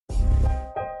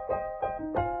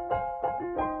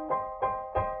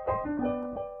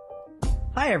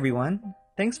Hi, everyone.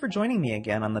 Thanks for joining me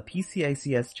again on the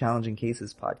PCICS Challenging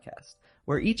Cases podcast,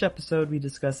 where each episode we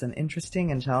discuss an interesting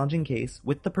and challenging case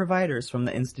with the providers from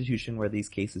the institution where these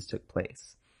cases took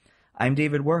place. I'm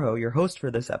David Warho, your host for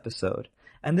this episode,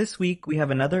 and this week we have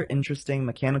another interesting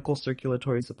mechanical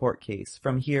circulatory support case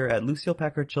from here at Lucile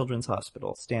Packard Children's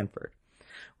Hospital, Stanford.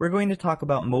 We're going to talk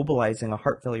about mobilizing a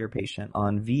heart failure patient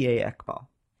on VA ECMO.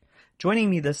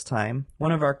 Joining me this time,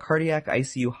 one of our cardiac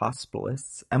ICU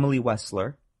hospitalists, Emily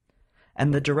Wessler,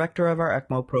 and the director of our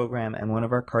ECMO program and one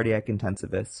of our cardiac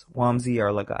intensivists, Wamsi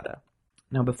Yarlagadda.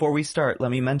 Now, before we start, let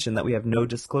me mention that we have no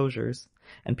disclosures,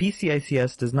 and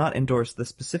PCICS does not endorse the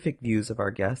specific views of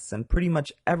our guests, and pretty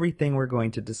much everything we're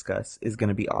going to discuss is going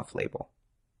to be off-label.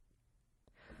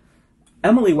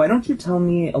 Emily, why don't you tell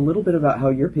me a little bit about how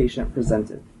your patient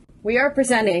presented? We are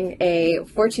presenting a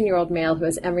 14-year-old male who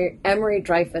has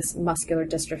Emery-Dreifuss muscular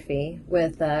dystrophy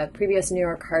with previous New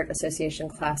York Heart Association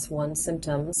Class 1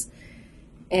 symptoms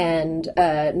and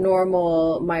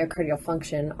normal myocardial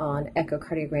function on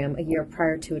echocardiogram a year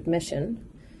prior to admission,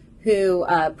 who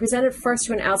presented first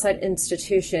to an outside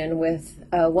institution with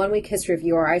a 1-week history of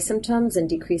URI symptoms and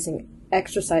decreasing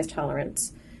exercise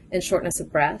tolerance and shortness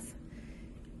of breath.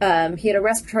 He had a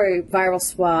respiratory viral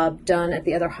swab done at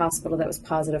the other hospital that was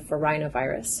positive for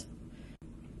rhinovirus.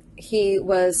 He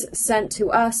was sent to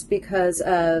us because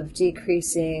of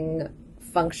decreasing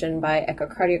function by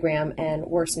echocardiogram and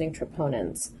worsening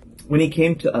troponins. When he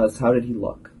came to us, how did he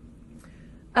look?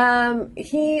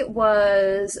 He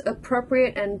was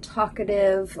appropriate and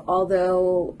talkative,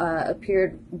 although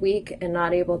appeared weak and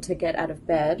not able to get out of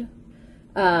bed.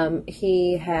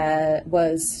 He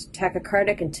was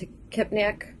tachycardic and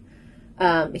tachypneic.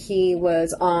 He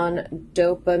was on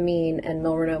dopamine and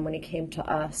milrinone when he came to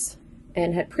us,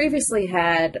 and had previously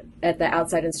had at the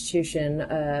outside institution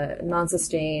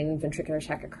non-sustained ventricular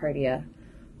tachycardia,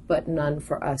 but none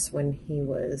for us when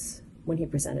he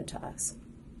presented to us.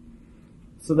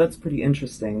 So that's pretty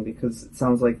interesting because it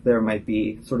sounds like there might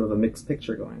be sort of a mixed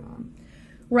picture going on.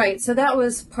 Right, so that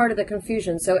was part of the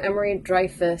confusion. So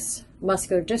Emery-Dreifuss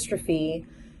muscular dystrophy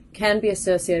can be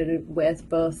associated with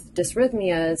both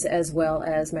dysrhythmias as well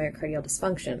as myocardial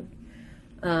dysfunction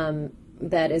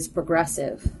that is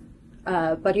progressive.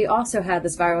 But he also had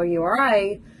this viral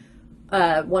URI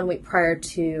 1 week prior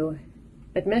to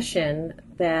admission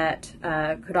that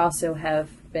could also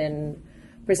have been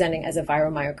presenting as a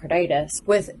viral myocarditis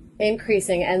with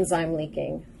increasing enzyme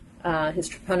leaking. His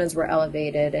troponins were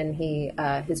elevated, and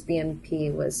his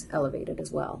BNP was elevated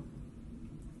as well.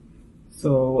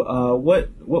 So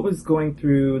what was going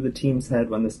through the team's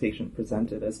head when this patient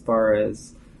presented, as far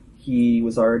as he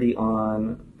was already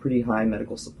on pretty high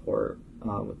medical support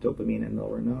with dopamine and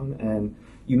milrinone, and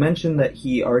you mentioned that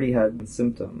he already had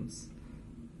symptoms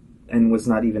and was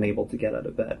not even able to get out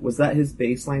of bed. Was that his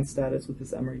baseline status with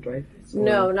his Emery-Dreifuss?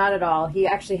 No, not at all. He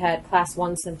actually had class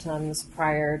 1 symptoms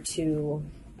prior to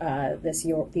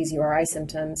these URI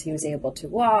symptoms. He was able to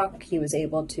walk. He was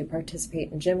able to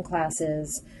participate in gym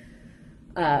classes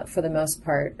for the most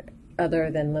part,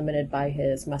 other than limited by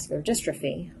his muscular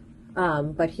dystrophy.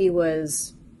 But he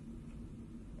was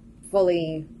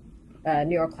fully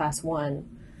New York Class 1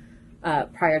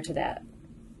 prior to that.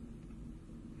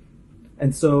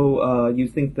 And so you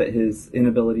think that his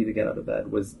inability to get out of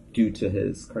bed was due to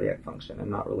his cardiac function and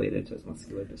not related to his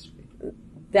muscular dystrophy?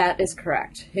 That is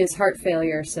correct. His heart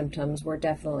failure symptoms were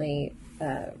definitely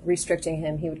restricting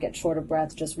him. He would get short of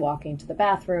breath just walking to the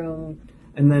bathroom.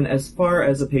 And then as far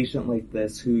as a patient like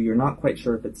this, who you're not quite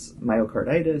sure if it's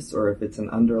myocarditis or if it's an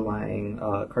underlying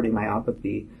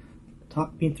cardiomyopathy,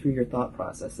 talk me through your thought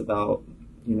process about,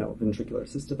 ventricular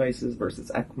assist devices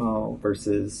versus ECMO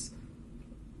versus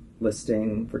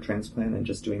listing for transplant and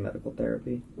just doing medical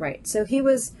therapy. Right. So he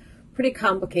was pretty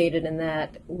complicated in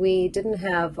that we didn't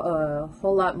have a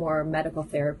whole lot more medical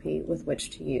therapy with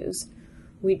which to use.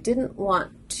 We didn't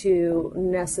want to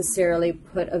necessarily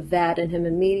put a VAD in him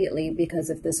immediately because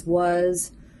if this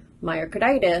was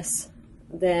myocarditis,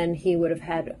 then he would have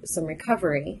had some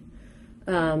recovery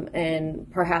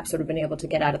and perhaps would have been able to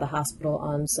get out of the hospital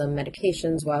on some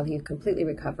medications while he completely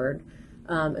recovered.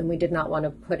 And we did not want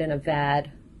to put in a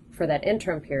VAD for that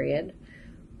interim period.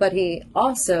 But he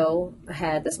also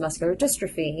had this muscular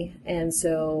dystrophy, and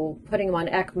so putting him on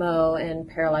ECMO and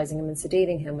paralyzing him and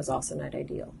sedating him was also not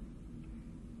ideal.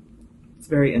 It's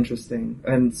very interesting.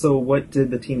 And so what did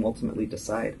the team ultimately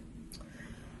decide?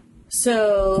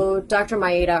 So Dr.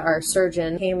 Maeda, our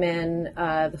surgeon, came in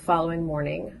the following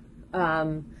morning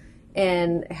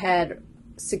and had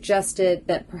suggested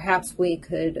that perhaps we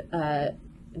could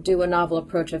do a novel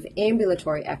approach of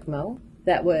ambulatory ECMO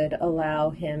that would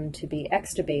allow him to be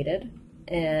extubated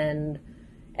and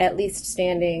at least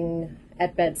standing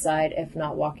at bedside, if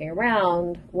not walking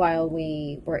around, while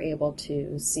we were able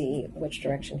to see which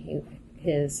direction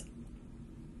his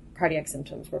cardiac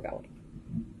symptoms were going.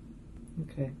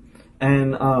 Okay.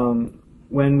 And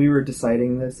when we were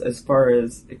deciding this, as far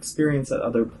as experience at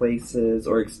other places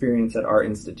or experience at our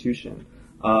institution,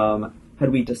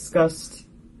 had we discussed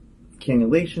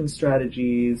cannulation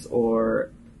strategies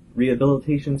or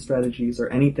rehabilitation strategies or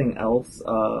anything else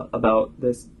about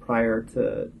this prior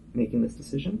to making this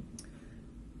decision?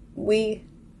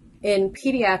 In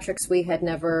pediatrics, we had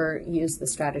never used the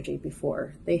strategy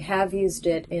before. They have used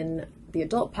it in the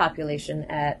adult population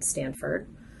at Stanford,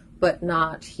 but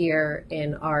not here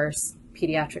in our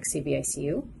pediatric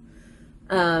CVICU.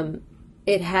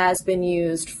 It has been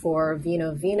used for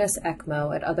veno-venous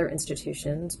ECMO at other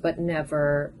institutions, but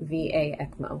never VA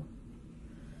ECMO.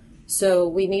 So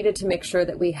we needed to make sure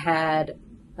that we had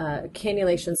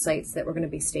cannulation sites that were going to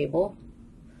be stable,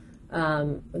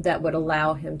 that would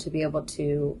allow him to be able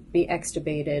to be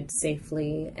extubated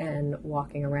safely and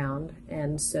walking around.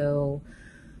 And so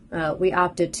we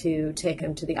opted to take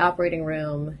him to the operating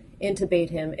room,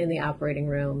 intubate him in the operating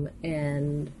room,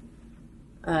 and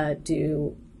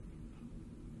do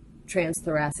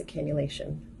transthoracic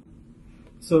cannulation.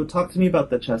 So talk to me about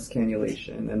the chest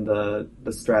cannulation and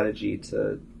the strategy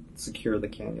to secure the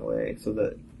cannulae so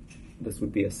that this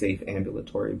would be a safe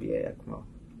ambulatory VA ECMO.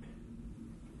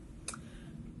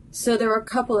 So there were a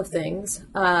couple of things.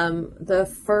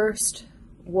 The first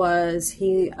was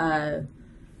he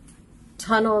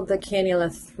tunneled the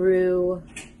cannula through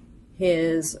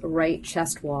his right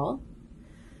chest wall.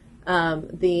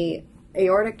 The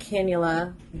aortic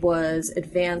cannula was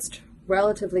advanced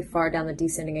relatively far down the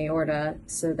descending aorta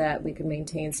so that we could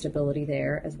maintain stability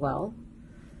there as well.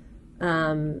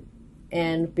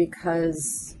 And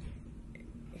because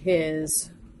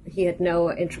he had no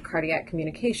intracardiac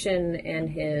communication and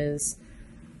his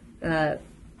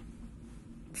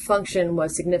function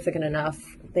was significant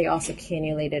enough, they also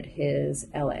cannulated his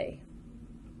LA.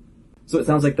 So it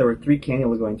sounds like there were 3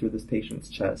 cannula going through this patient's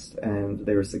chest, and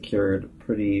they were secured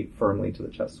pretty firmly to the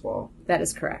chest wall. That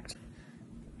is correct.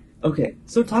 Okay,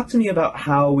 so talk to me about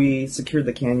how we secured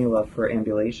the cannula for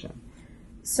ambulation.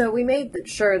 So we made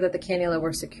sure that the cannula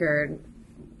were secured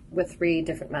with 3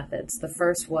 different methods. The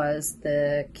first was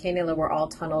the cannula were all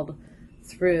tunneled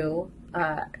through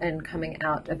and coming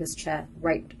out of his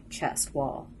right chest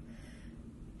wall.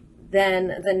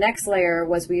 Then the next layer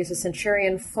was we used a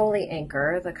Centurion Foley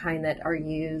anchor, the kind that are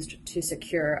used to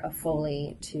secure a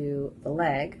Foley to the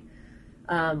leg,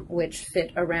 which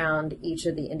fit around each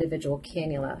of the individual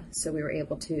cannula. So we were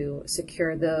able to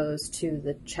secure those to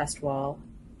the chest wall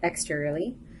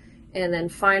exteriorly. And then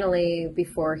finally,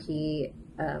 before he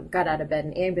got out of bed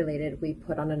and ambulated, we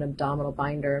put on an abdominal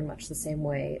binder, much the same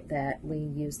way that we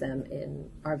use them in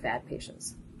our VAD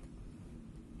patients.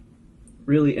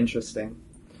 Really interesting.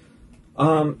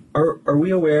 Are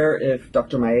we aware if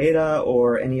Dr. Maeda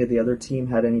or any of the other team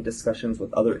had any discussions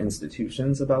with other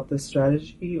institutions about this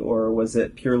strategy, or was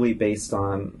it purely based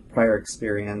on prior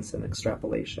experience and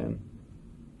extrapolation?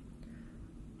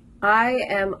 I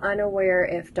am unaware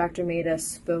if Dr. Maeda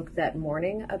spoke that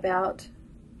morning about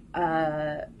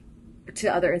to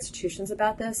other institutions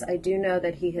about this. I do know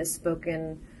that he has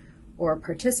spoken or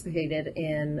participated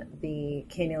in the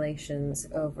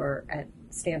cannulations over at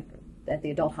Stanford, at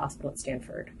the adult hospital at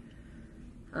Stanford,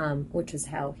 which is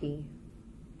how he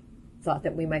thought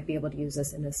that we might be able to use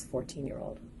this in his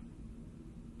 14-year-old.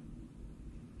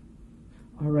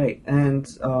 All right, and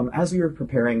as we were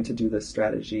preparing to do this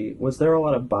strategy, was there a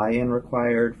lot of buy-in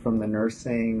required from the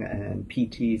nursing and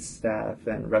PT staff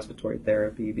and respiratory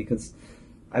therapy? Because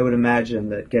I would imagine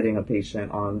that getting a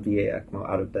patient on VA ECMO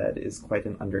out of bed is quite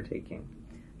an undertaking.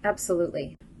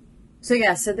 Absolutely. So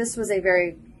this was a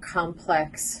very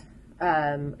complex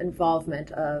involvement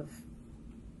of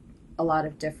a lot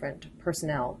of different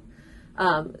personnel.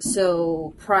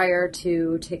 So prior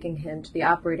to taking him to the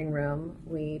operating room,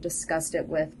 we discussed it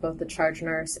with both the charge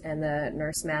nurse and the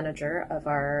nurse manager of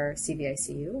our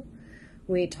CVICU.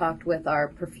 We talked with our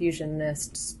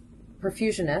perfusionists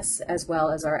as well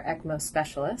as our ECMO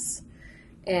specialists,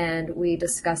 and we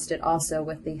discussed it also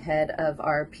with the head of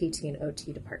our PT and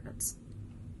OT departments.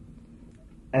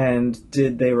 And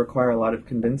did they require a lot of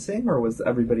convincing, or was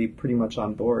everybody pretty much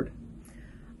on board?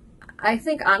 I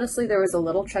think, honestly, there was a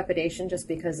little trepidation just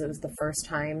because it was the first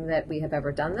time that we have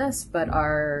ever done this, but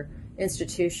our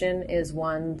institution is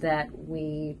one that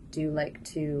we do like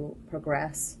to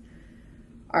progress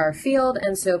our field,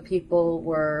 and so people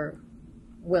were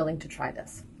willing to try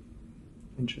this.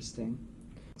 Interesting.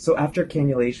 So after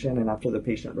cannulation and after the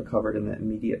patient recovered in the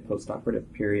immediate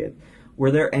postoperative period,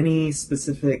 were there any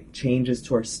specific changes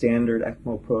to our standard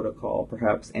ECMO protocol,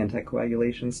 perhaps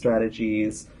anticoagulation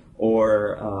strategies,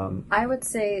 or... I would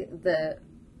say the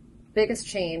biggest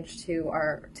change to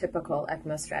our typical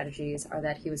ECMO strategies are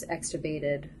that he was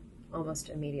extubated almost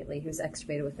immediately. He was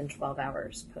extubated within 12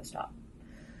 hours post-op.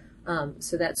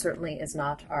 So that certainly is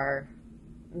not our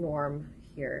norm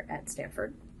here at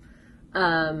Stanford.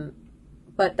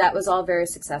 But that was all very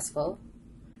successful.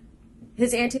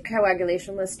 His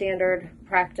anticoagulation was standard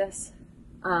practice.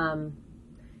 And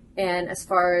as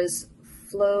far as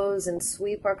flows and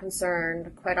sweep are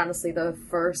concerned, quite honestly, the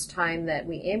first time that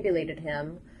we ambulated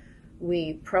him,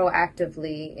 we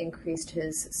proactively increased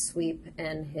his sweep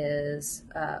and his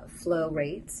flow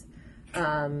rates,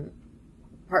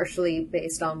 partially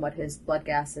based on what his blood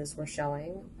gases were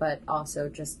showing, but also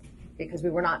just because we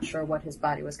were not sure what his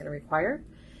body was going to require.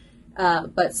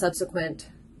 But subsequent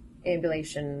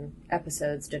ambulation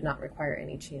episodes did not require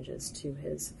any changes to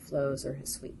his flows or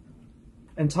his sweep.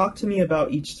 And talk to me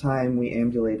about each time we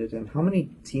ambulated and how many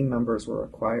team members were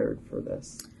required for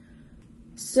this?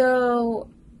 So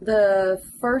the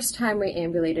first time we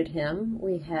ambulated him,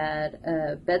 we had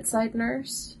a bedside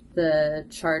nurse, the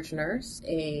charge nurse,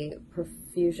 a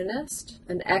perfusionist,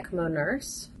 an ECMO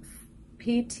nurse,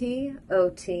 PT,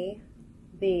 OT,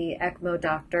 the ECMO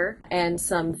doctor, and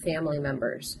some family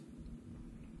members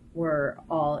were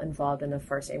all involved in the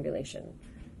first ambulation.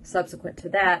 Subsequent to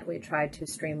that, we tried to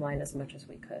streamline as much as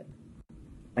we could.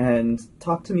 And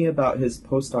talk to me about his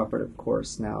postoperative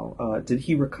course now. Did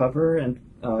he recover and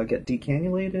get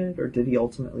decannulated, or did he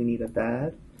ultimately need a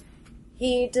VAD?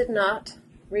 He did not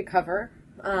recover.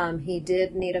 He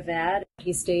did need a VAD.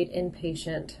 He stayed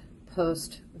inpatient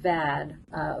post-VAD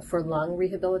for lung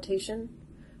rehabilitation.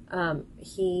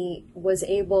 He was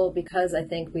able, because I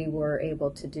think we were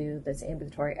able to do this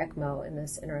ambulatory ECMO in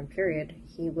this interim period,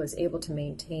 he was able to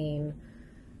maintain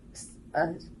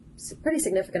a pretty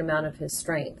significant amount of his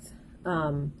strength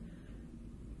from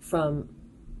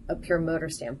a pure motor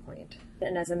standpoint.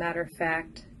 And as a matter of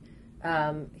fact,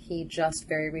 he just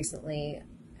very recently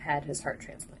had his heart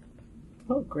transplant.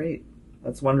 Oh, great.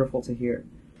 That's wonderful to hear.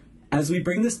 As we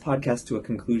bring this podcast to a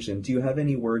conclusion, do you have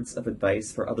any words of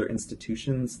advice for other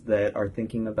institutions that are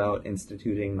thinking about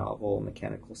instituting novel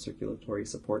mechanical circulatory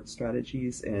support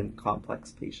strategies in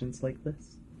complex patients like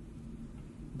this?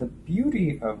 The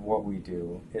beauty of what we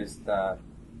do is that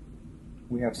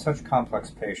we have such complex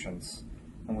patients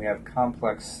and we have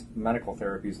complex medical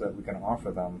therapies that we can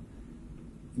offer them.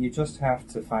 You just have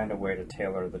to find a way to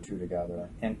tailor the two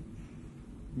together. And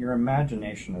your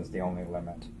imagination is the only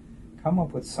limit. Come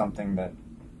up with something that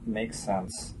makes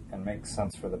sense and makes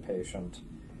sense for the patient.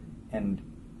 And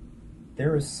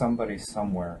there is somebody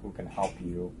somewhere who can help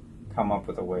you come up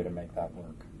with a way to make that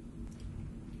work.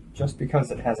 Just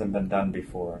because it hasn't been done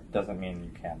before doesn't mean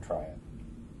you can't try it.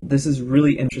 This is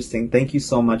really interesting. Thank you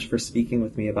so much for speaking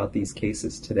with me about these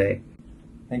cases today.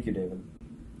 Thank you, David.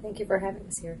 Thank you for having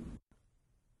us here.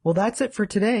 Well, that's it for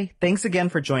today. Thanks again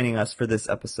for joining us for this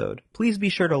episode. Please be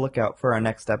sure to look out for our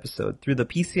next episode through the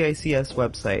PCICS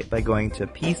website by going to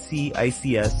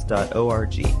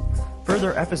pcics.org.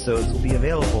 Further episodes will be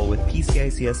available with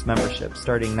PCICS membership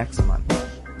starting next month.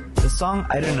 The song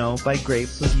I Don't Know by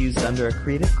Grapes was used under a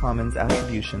Creative Commons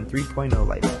Attribution 3.0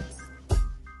 license.